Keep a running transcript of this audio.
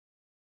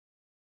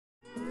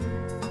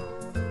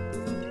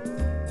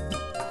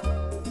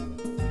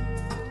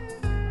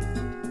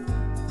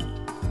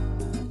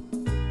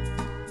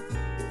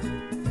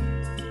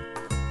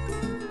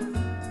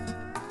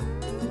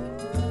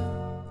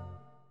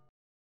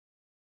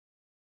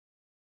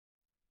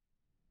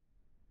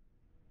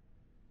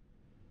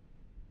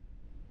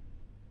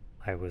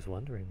I was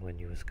wondering when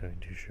you was going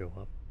to show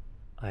up.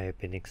 I have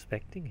been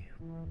expecting you.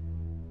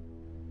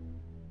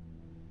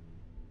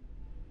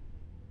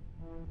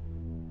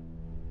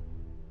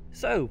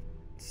 So,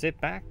 sit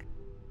back,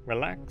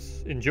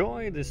 relax,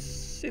 enjoy this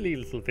silly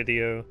little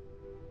video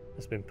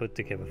that's been put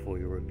together for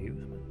your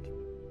amusement.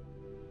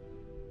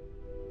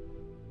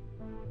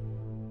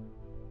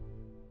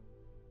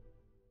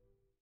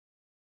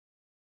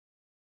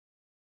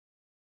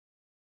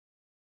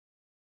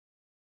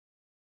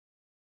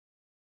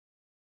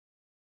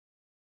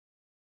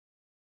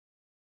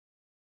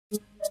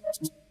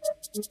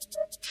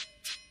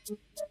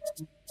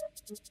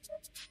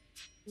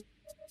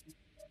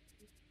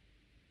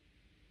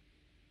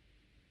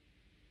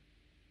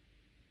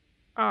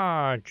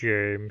 Ah,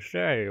 James,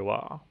 there you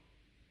are.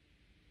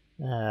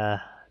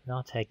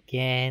 Not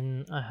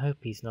again. I hope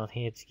he's not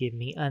here to give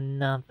me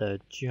another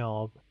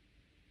job.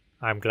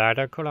 I'm glad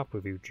I caught up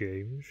with you,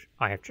 James.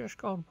 I have just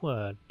got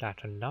word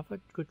that another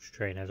goods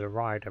train has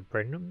arrived at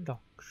Brendam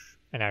Docks,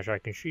 and as I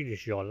can see this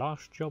is your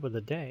last job of the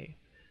day,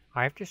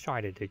 I have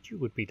decided that you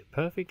would be the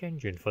perfect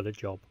engine for the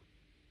job.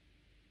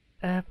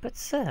 But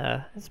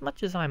sir, as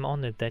much as I'm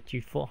honored that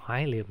you thought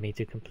highly of me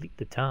to complete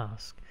the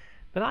task,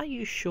 but are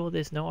you sure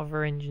there's no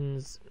other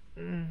engines,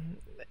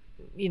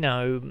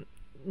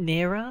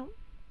 nearer,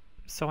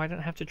 so I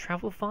don't have to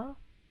travel far?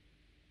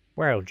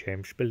 Well,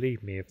 James,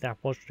 believe me, if that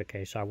was the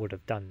case, I would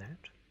have done that.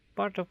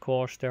 But of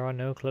course, there are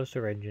no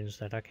closer engines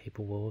that are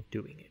capable of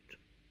doing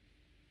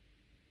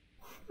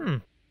it.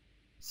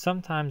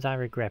 Sometimes I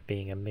regret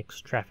being a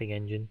mixed traffic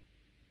engine.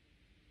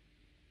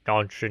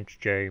 Nonsense,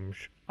 James.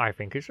 I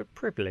think it's a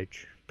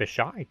privilege.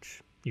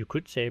 Besides, you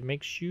could say it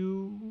makes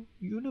you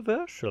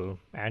universal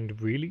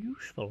and really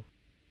useful.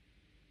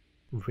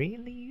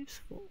 Really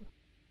useful?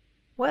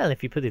 Well,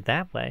 if you put it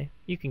that way,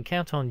 you can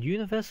count on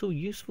Universal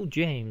Useful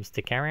James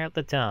to carry out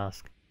the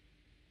task.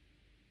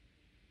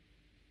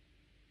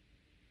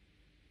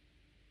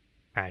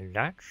 And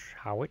that's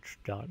how it's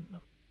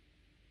done.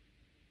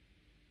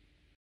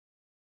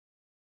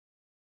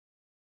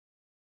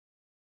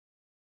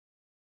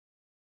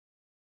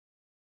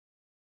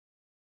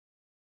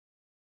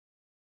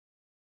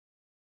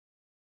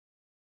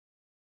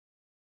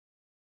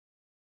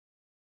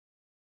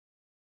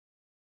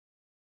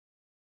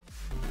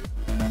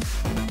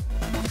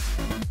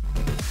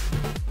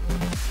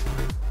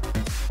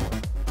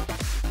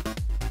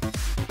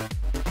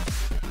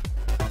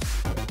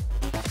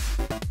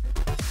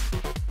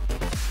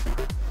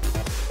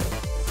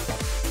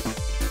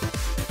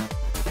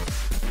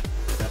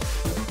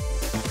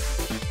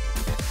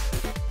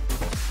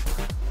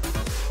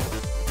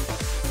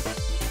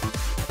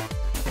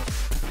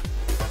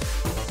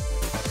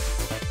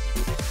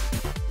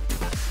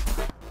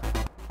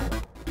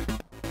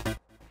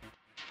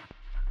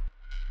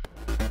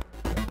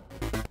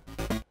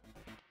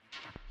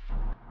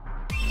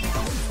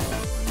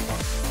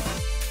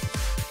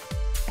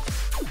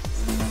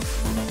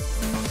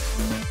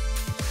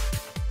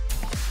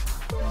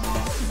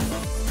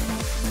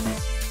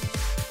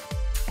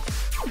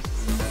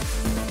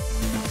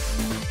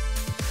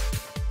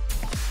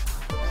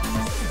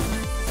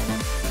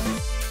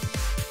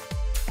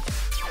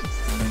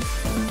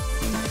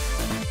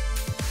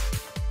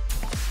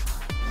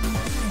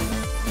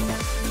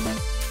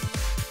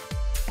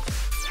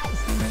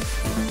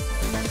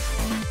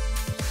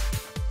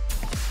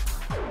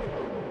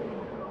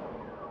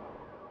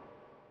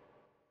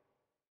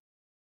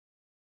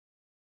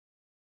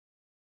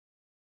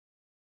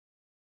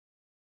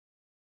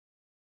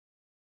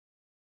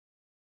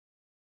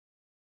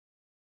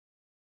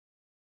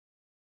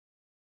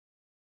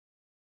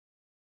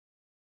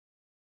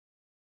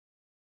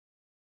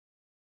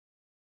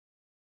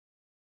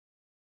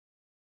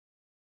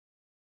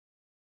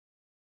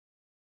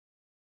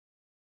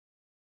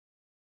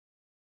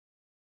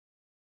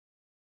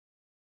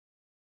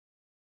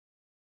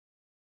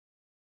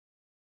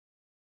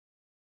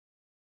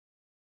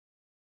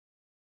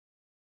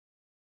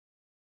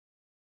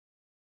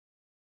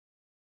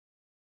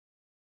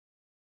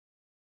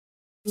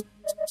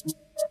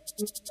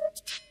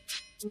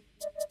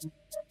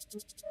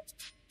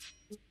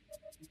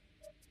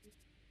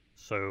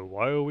 So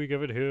why are we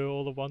gathered here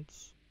all at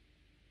once?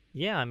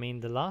 Yeah, I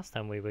mean, the last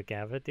time we were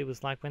gathered, it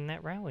was like when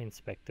that railway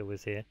inspector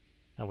was here,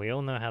 and we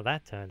all know how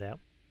that turned out.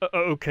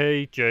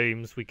 Okay,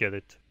 James, we get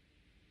it.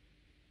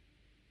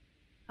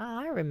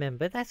 Ah, I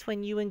remember. That's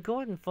when you and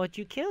Gordon thought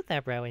you killed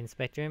that railway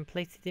inspector and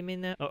placed him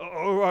in a...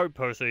 Alright,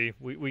 Percy,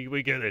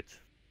 we get it.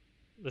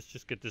 Let's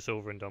just get this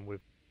over and done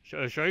with.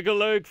 Shake a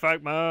leg,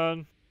 fat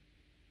man!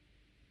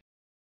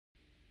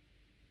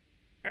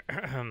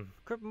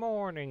 Good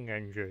morning,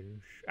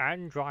 engines,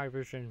 and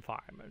drivers and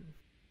firemen.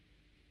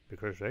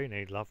 Because they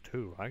need love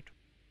too, right?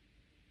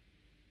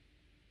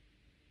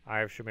 I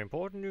have some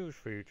important news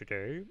for you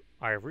today.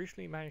 I have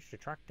recently managed to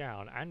track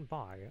down and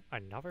buy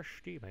another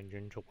steam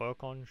engine to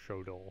work on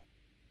Shodor.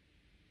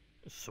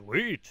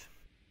 Sweet!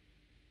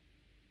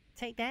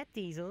 Take that,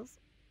 Diesels.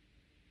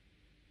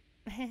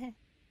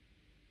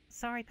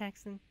 Sorry,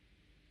 Paxton.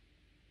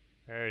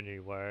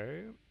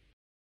 Anyway,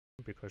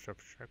 because of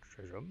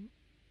sexism.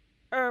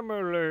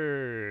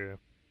 Emily!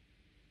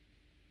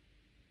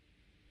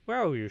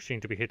 Well, you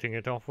seem to be hitting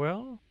it off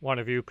well. One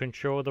of you can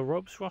show the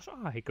ropes whilst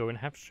I go and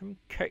have some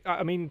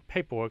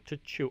paperwork to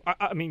chew.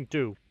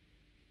 Do.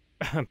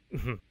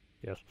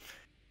 Yes.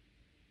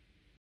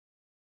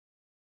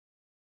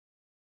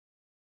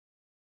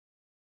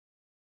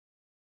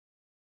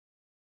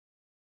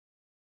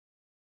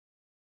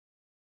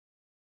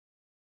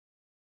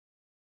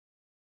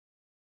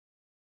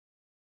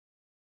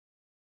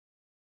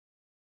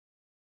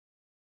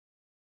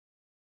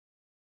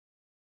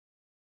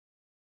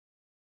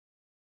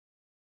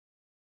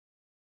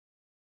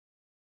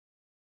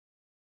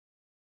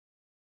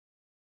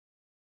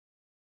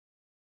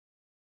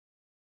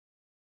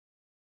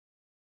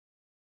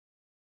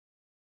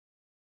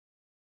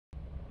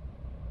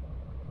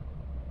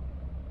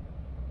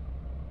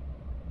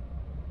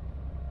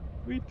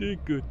 We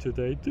did good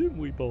today, didn't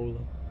we,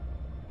 Bowler?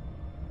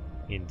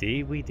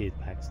 Indeed we did,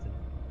 Paxton.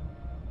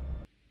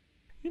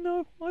 You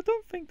know, I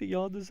don't think the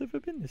yard has ever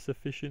been this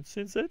efficient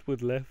since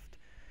Edward left,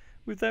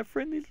 with that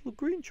friendly little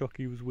green chock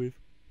he was with.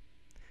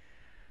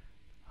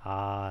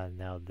 Ah,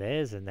 now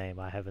there's a name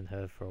I haven't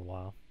heard for a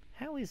while.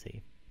 How is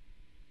he?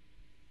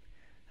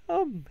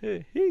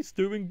 He's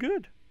doing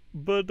good,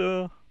 but,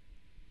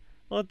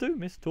 I do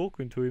miss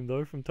talking to him,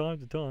 though, from time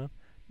to time.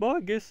 But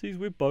I guess he's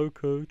with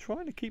Boko,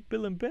 trying to keep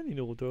Bill and Ben in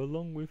order,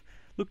 along with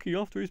looking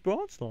after his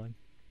branch line.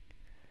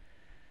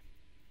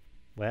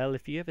 Well,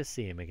 if you ever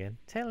see him again,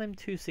 tell him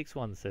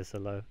 261 says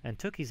hello, and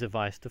took his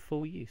advice to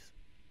full use.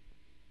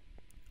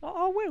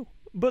 I will,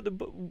 but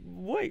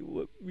wait,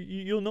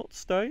 you're not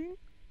staying?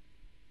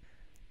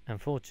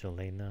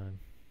 Unfortunately, no.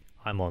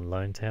 I'm on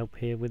loan to help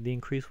here with the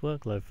increased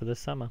workload for the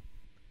summer.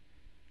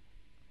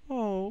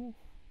 Oh,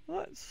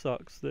 that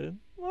sucks then.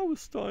 I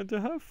was starting to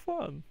have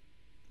fun.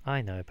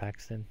 I know,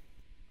 Paxton.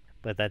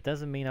 But that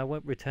doesn't mean I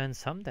won't return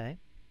someday.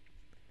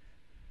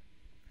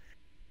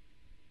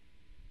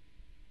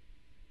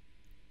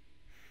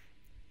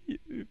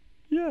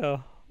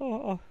 Yeah,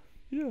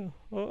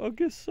 I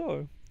guess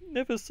so.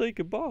 Never say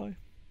goodbye.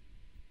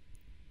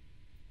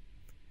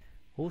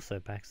 Also,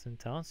 Paxton,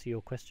 to answer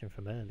your question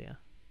from earlier,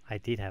 I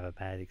did have a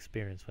bad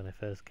experience when I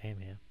first came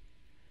here.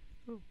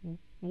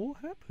 What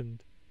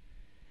happened?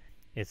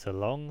 It's a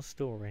long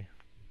story,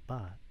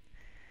 but...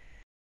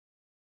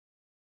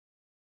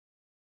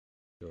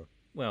 Sure.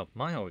 Well,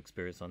 my whole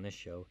experience on this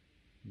show,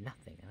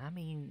 nothing, and I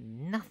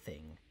mean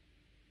nothing,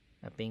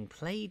 of being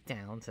played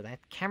down to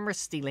that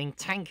camera-stealing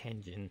tank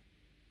engine.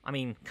 I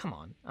mean, come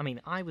on. I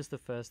mean, I was the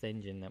first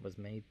engine that was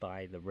made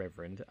by the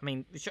Reverend. I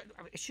mean,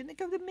 shouldn't it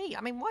go to me?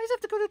 I mean, why does it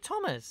have to go to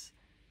Thomas?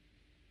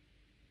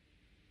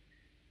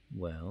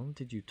 Well,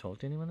 did you talk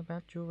to anyone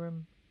about your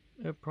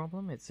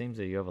problem? It seems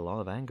that you have a lot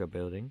of anger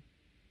building.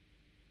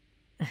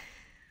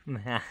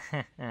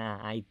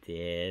 I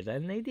did,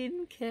 and they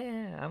didn't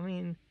care. I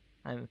mean,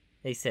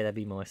 they said I'd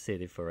be more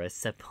suited for a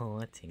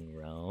supporting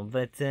role,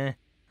 but I'm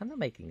not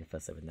making a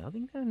fuss over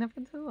nothing. No,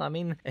 nothing at all. I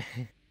mean,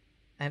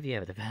 have you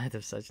ever heard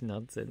of such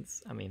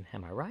nonsense? I mean,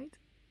 am I right?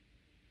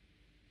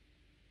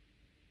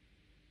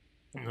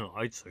 No,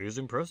 I'd say it's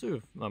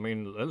impressive. I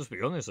mean, let's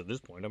be honest at this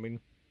point. I mean,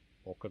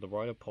 what could the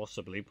writer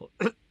possibly put?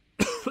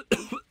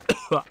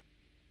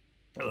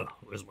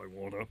 Where's my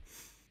water?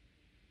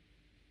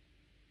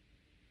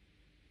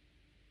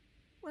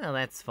 Well,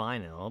 that's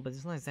fine and all, but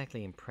it's not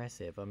exactly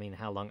impressive. I mean,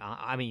 how long?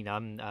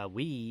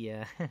 We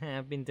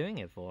have been doing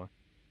it for.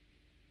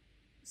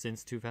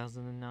 Since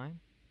 2009?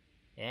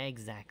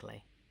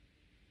 Exactly.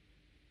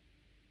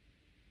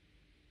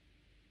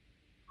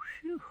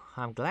 Phew,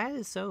 I'm glad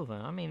it's over.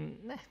 I mean,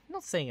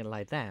 not saying it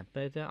like that,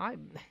 but I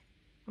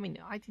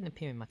didn't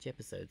appear in much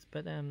episodes,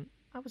 but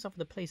I was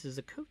offered a place as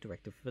a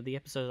co-director for the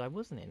episodes I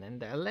wasn't in,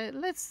 and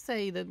let's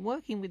say that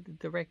working with the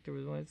director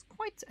was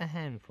quite a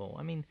handful.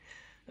 I mean,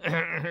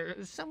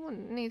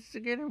 someone needs to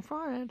get him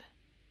fired.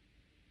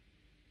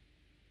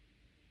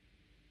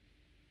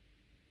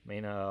 I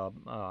mean,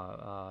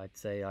 I'd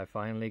say I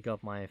finally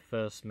got my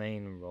first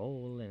main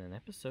role in an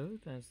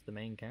episode as the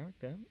main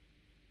character.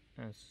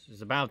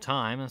 It's about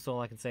time, that's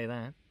all I can say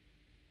that.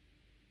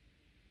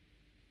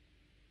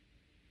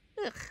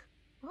 Ugh,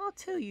 I'll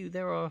tell you,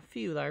 there are a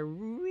few that I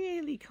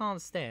really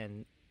can't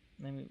stand.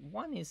 I mean,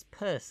 one is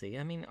Percy.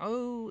 I mean,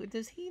 oh,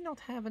 does he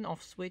not have an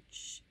off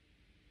switch?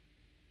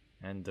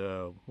 And,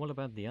 what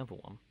about the other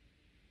one?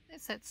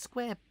 It's that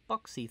square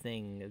boxy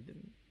thing.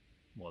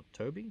 What,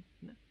 Toby?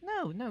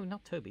 No,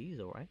 not Toby,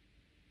 he's alright.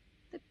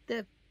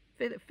 The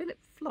Philip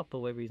Flop,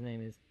 or whatever his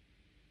name is.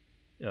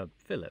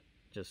 Philip.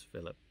 Just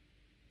Philip.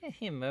 Yeah,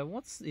 him,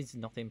 what's his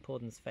not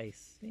important's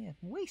face? Yeah,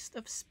 waste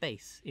of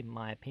space, in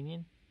my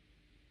opinion.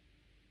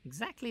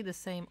 Exactly the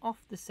same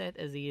off the set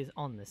as he is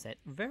on the set.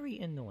 Very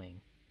annoying.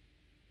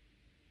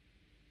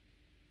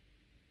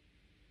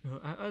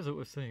 As I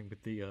was saying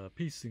with the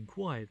peace and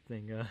quiet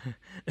thing,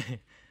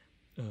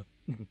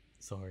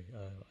 sorry,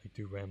 I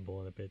do ramble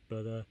on a bit,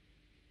 but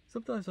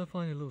sometimes I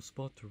find a little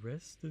spot to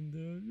rest,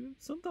 and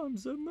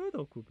sometimes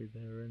Murdoch will be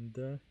there, and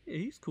yeah,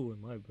 he's cool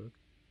in my book.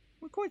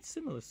 We're quite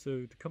similar,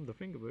 so to come to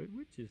think of it,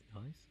 which is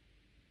nice.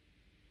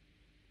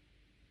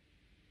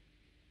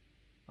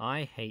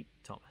 I hate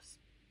Thomas.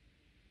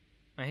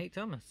 I hate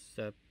Thomas.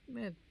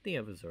 The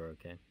others are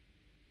okay.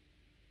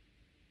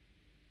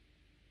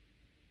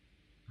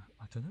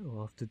 I don't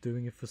know, after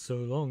doing it for so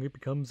long, it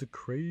becomes a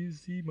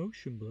crazy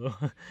motion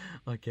blur,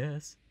 I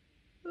guess.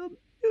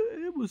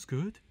 It was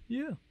good,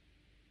 yeah.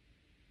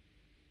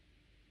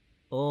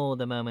 All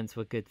the moments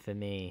were good for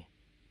me.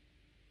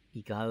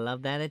 You gotta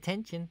love that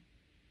attention.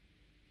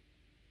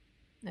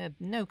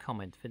 No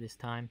comment for this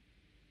time.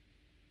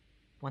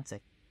 One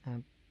sec. Yeah,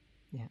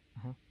 yeah,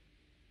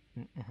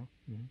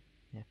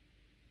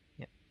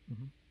 yep,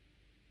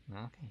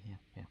 okay,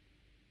 yeah.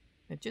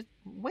 Just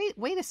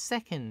wait a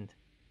second.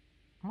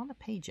 I'm on the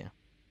pager.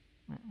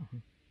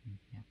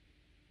 Yeah.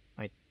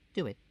 Alright,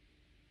 do it.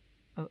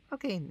 Oh,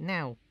 okay,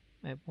 now,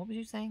 what was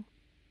you saying?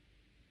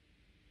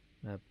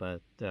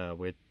 But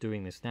we're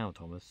doing this now,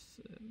 Thomas.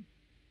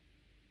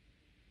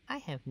 I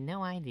have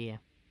no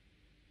idea.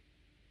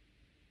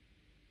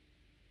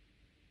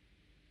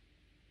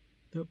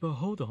 But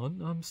hold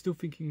on, I'm still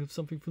thinking of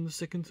something from the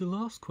second to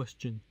last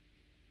question.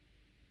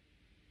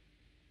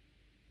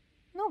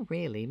 Not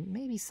really.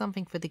 Maybe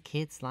something for the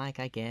kids, like,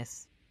 I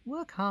guess.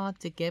 Work hard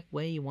to get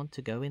where you want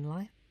to go in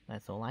life.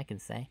 That's all I can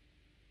say.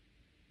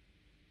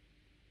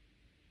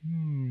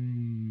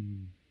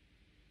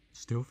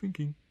 Still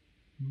thinking.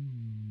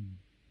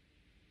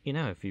 You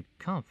know, if you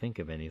can't think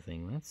of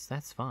anything,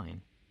 that's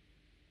fine.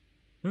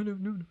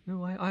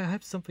 No, I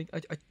have something.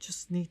 I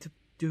just need to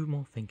do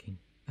more thinking.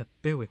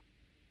 Bear with.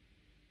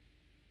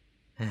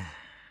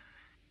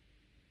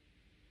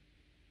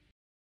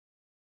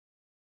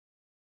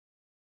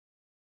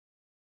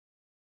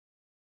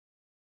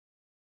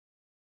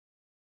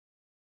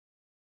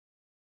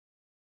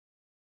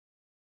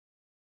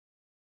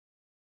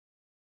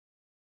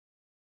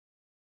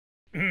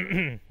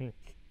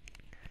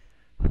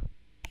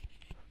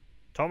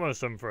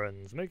 Thomas and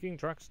friends, making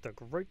tracks to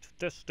great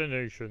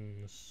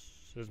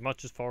destinations. As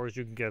much as far as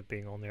you can get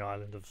being on the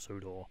island of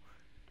Sodor.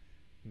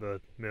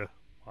 But, yeah,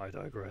 I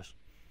digress.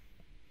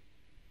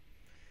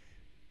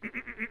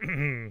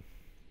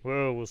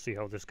 Well, we'll see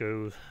how this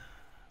goes.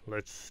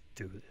 Let's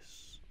do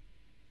this.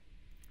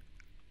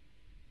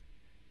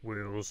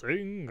 We'll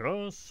sing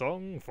a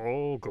song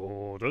for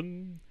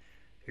Gordon.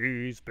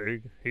 He's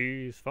big,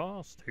 he's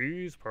fast,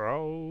 he's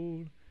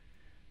proud.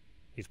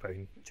 His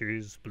paint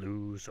is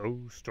blue, so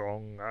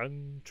strong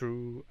and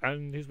true,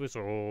 and his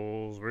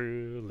whistle's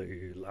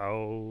really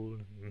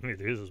loud. It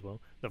is as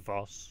well. The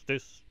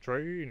fastest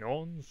train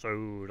on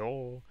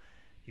Sodor.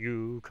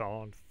 You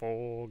can't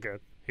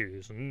forget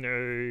his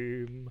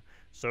name.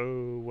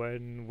 So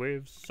when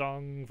we've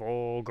sung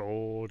for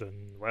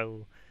Gordon,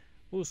 well,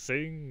 we'll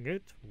sing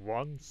it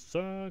once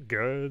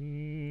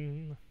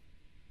again.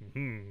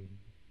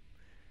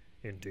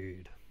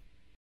 Indeed.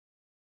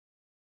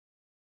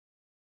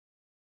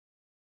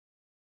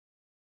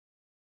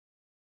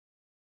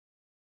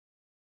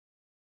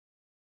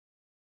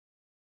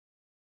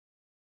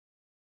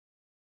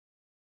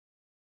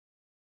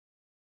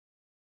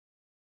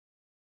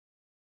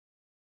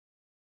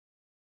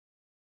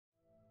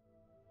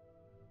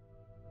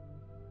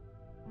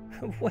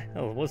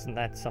 Well, wasn't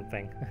that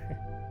something?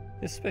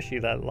 Especially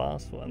that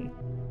last one.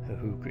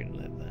 Who couldn't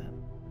live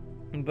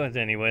that? But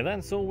anyway,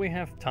 that's all we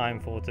have time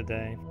for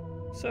today.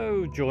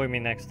 So join me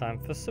next time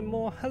for some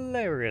more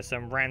hilarious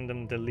and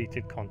random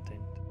deleted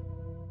content.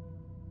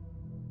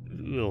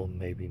 Or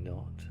maybe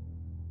not.